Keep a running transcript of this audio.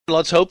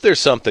Let's hope there's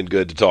something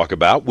good to talk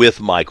about with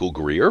Michael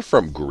Greer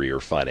from Greer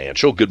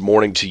Financial. Good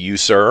morning to you,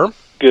 sir.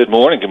 Good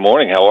morning. Good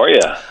morning. How are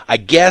you? I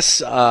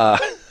guess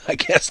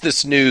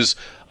this news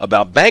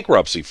about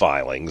bankruptcy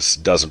filings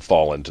doesn't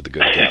fall into the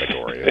good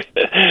category.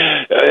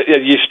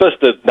 You're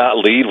supposed to not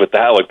lead with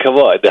that one. Come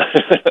on.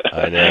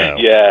 I know.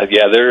 Yeah.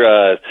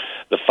 They're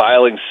the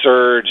filing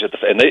surge,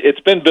 it's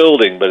been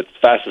building, but it's the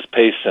fastest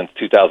pace since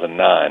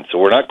 2009. So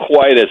we're not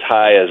quite as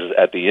high as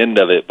at the end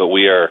of it, but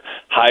we are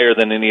higher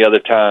than any other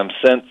time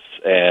since,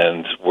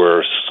 and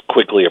we're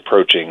quickly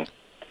approaching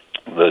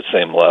the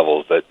same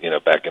levels that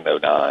back in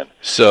 2009.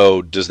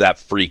 So does that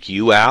freak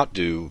you out?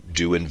 Do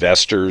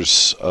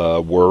investors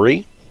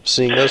worry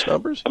seeing those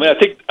numbers? I mean,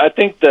 I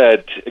think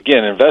that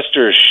again,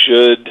 investors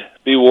should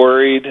be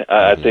worried.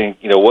 I think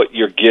what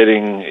you're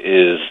getting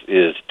is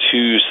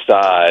two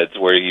sides,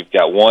 where you've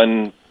got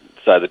one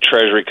side, the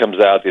Treasury comes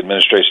out, the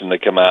administration, they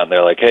come out and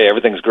they're like, hey,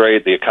 everything's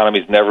great, the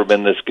economy's never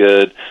been this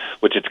good,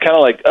 which it's kind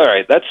of like, all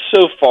right, that's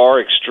so far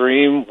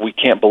extreme, we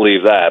can't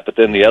believe that. But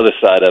then the other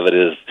side of it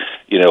is,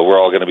 we're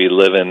all going to be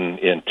living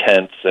in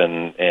tents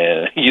and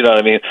you know what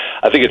I mean?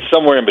 I think it's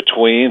somewhere in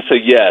between. So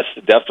yes,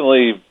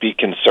 definitely be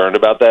concerned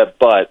about that,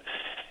 but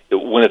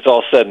when it's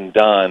all said and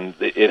done,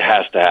 it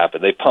has to happen.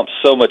 They pump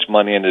so much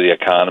money into the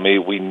economy.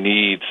 We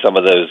need some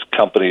of those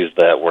companies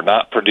that were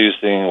not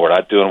producing, we're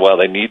not doing well.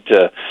 They need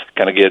to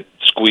kind of get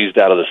squeezed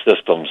out of the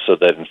system so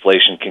that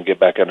inflation can get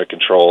back under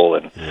control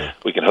and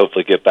we can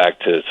hopefully get back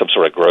to some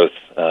sort of growth.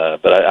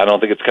 But I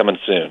don't think it's coming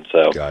soon.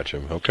 So Gotcha.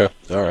 Okay.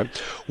 All right.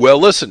 Well,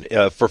 listen,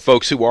 for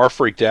folks who are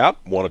freaked out,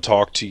 want to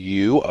talk to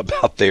you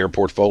about their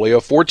portfolio,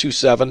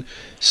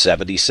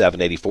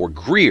 427-7784,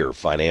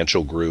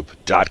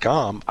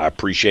 GreerFinancialGroup.com. I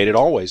appreciate it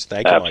always.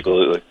 Thank you,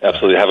 Absolutely. Michael.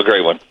 Absolutely. Have a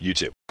great one. You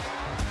too.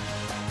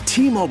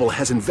 T-Mobile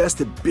has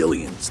invested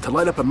billions to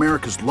light up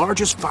America's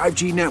largest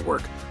 5G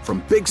network,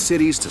 from big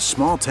cities to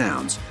small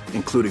towns,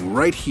 including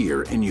right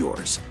here in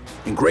yours.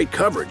 And great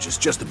coverage is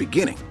just the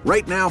beginning.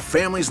 Right now,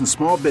 families and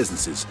small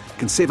businesses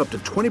can save up to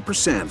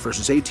 20%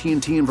 versus AT&T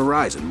and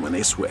Verizon when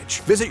they switch.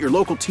 Visit your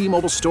local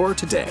T-Mobile store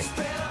today.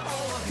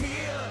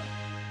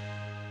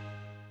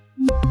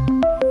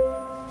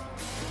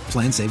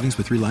 Plan savings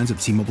with 3 lines of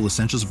T-Mobile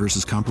Essentials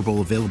versus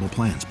comparable available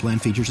plans. Plan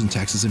features and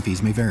taxes and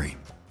fees may vary.